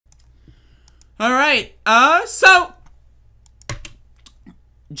All right. So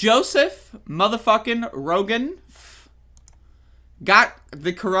Joseph motherfucking Rogan got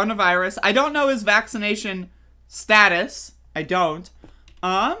the coronavirus. I don't know his vaccination status. I don't.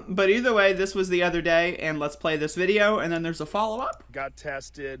 But either way, this was the other day, and let's play this video, and then there's a follow-up. Got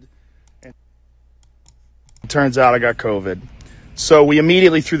tested, and turns out I got COVID. So we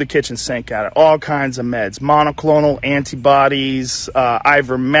immediately threw the kitchen sink at it. All kinds of meds, monoclonal antibodies,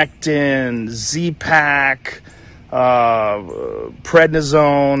 Ivermectin, Z-Pak,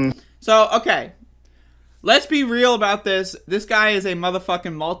 prednisone. So, okay. Let's be real about this. This guy is a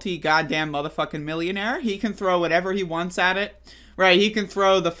motherfucking multi-goddamn motherfucking millionaire. He can throw whatever he wants at it. Right, he can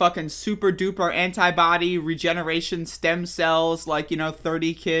throw the fucking super-duper antibody regeneration stem cells, like, you know,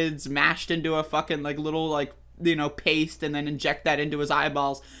 30 kids mashed into a fucking, like, little, like, you know, paste and then inject that into his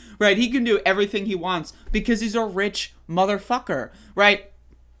eyeballs. Right, he can do everything he wants because he's a rich motherfucker. Right,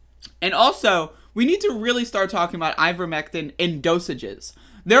 and also, we need to really start talking about ivermectin in dosages.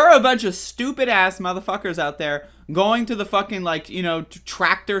 There are a bunch of stupid-ass motherfuckers out there going to the fucking, like, you know,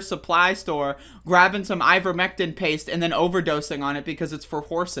 tractor supply store, grabbing some ivermectin paste, and then overdosing on it because it's for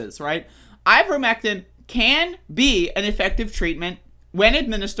horses, right? Ivermectin can be an effective treatment when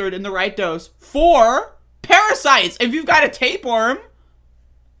administered in the right dose for parasites. If you've got a tapeworm,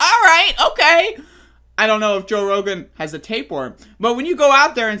 all right, okay. I don't know if Joe Rogan has a tapeworm, but when you go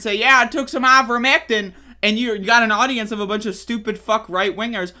out there and say, yeah, I took some ivermectin, and you got an audience of a bunch of stupid fuck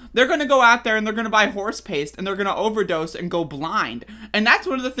right-wingers, they're going to go out there and they're going to buy horse paste and they're going to overdose and go blind. And that's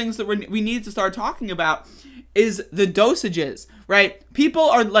one of the things that we need to start talking about is the dosages, right? People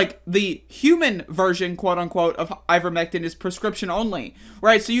are like, the human version, quote-unquote, of ivermectin is prescription only,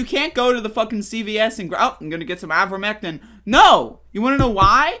 right? So you can't go to the fucking CVS and go, oh, I'm going to get some ivermectin. No! You want to know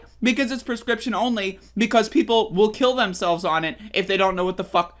why? Because it's prescription only, because people will kill themselves on it if they don't know what the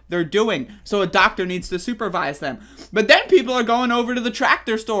fuck they're doing. So a doctor needs to supervise them. But then people are going over to the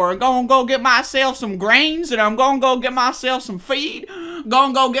tractor store and going to go get myself some grains, and I'm going to go get myself some feed,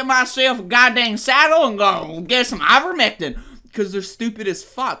 going to go get myself a goddamn saddle and go get some ivermectin. Because they're stupid as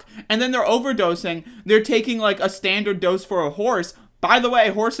fuck. And then they're overdosing. They're taking like a standard dose for a horse. By the way,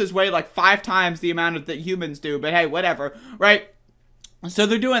 horses weigh like 5 times the amount that humans do. But hey, whatever, right? So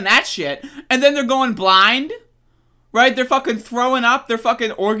they're doing that shit. And then they're going blind, right? They're fucking throwing up. Their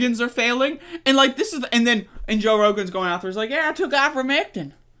fucking organs are failing. And like this is, and Joe Rogan's going out there. He's like, yeah, I took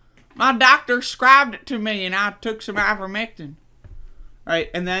ivermectin. My doctor prescribed it to me and I took some ivermectin. Right,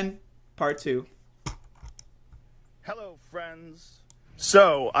 and then part 2. Hello, friends.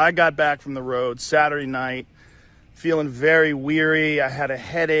 So I got back from the road Saturday night, feeling very weary. I had a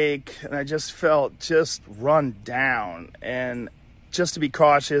headache and I just felt just run down. And just to be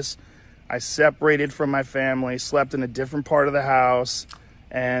cautious, I separated from my family, slept in a different part of the house,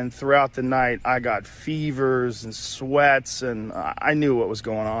 and throughout the night I got fevers and sweats, and I knew what was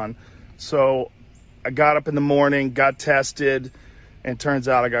going on. So I got up in the morning, got tested, and turns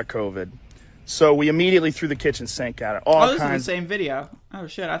out I got COVID. So we immediately threw the kitchen sink at it. This is the same video. Oh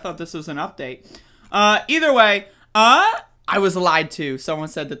shit, I thought this was an update. Either way, I was lied to. Someone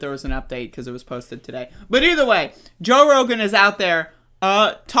said that there was an update because it was posted today. But either way, Joe Rogan is out there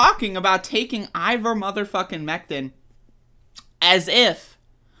talking about taking ivermectin as if,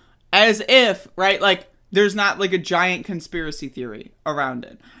 right, like there's not like a giant conspiracy theory around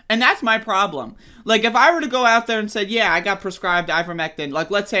it. And that's my problem. Like if I were to go out there and said, yeah, I got prescribed ivermectin, like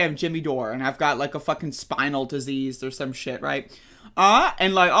let's say I'm Jimmy Dore and I've got like a fucking spinal disease or some shit, right?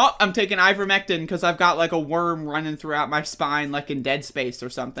 And like, oh, I'm taking ivermectin because I've got like a worm running throughout my spine like in Dead Space or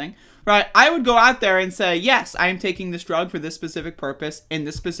something, right? I would go out there and say, yes, I am taking this drug for this specific purpose in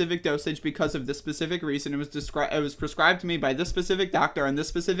this specific dosage because of this specific reason. It was prescribed to me by this specific doctor on this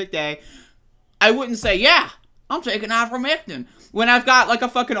specific day. I wouldn't say, yeah, I'm taking ivermectin when I've got like a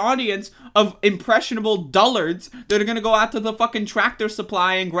fucking audience of impressionable dullards that are gonna go out to the fucking tractor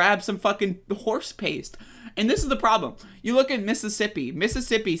supply and grab some fucking horse paste. And this is the problem. You look at Mississippi.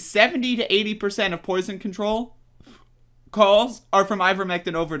 Mississippi, 70 to 80% of poison control calls are from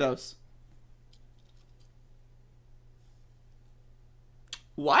ivermectin overdose.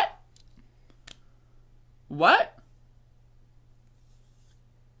 What? What?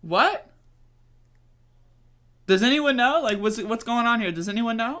 What? Does anyone know? Like, what's going on here? Does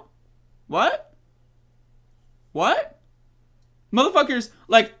anyone know? What? What? Motherfuckers,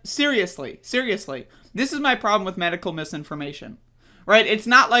 like, seriously. This is my problem with medical misinformation, right? It's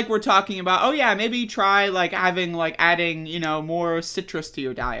not like we're talking about, oh yeah, maybe try, like, adding, you know, more citrus to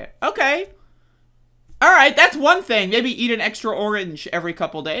your diet. Okay. All right, that's one thing. Maybe eat an extra orange every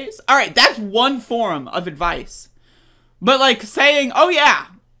couple days. All right, that's one form of advice. But, like, saying, oh yeah,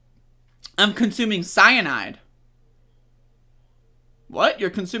 I'm consuming cyanide. What? You're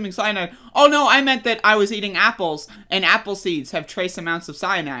consuming cyanide? Oh, no, I meant that I was eating apples, and apple seeds have trace amounts of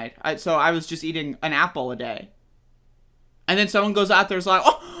cyanide. So I was just eating an apple a day. And then someone goes out there and is like,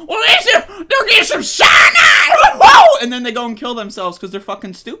 oh, well, they're getting some cyanide! Whoa! And then they go and kill themselves because they're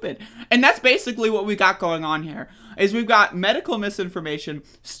fucking stupid. And that's basically what we got going on here. Is we've got medical misinformation,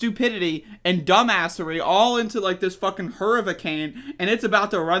 stupidity, and dumbassery all into like this fucking hurricane, and it's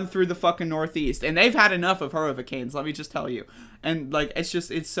about to run through the fucking Northeast. And they've had enough of hurricanes, let me just tell you. And like,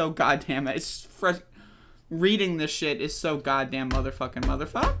 it's so goddamn, reading this shit is so goddamn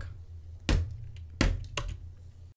motherfuck.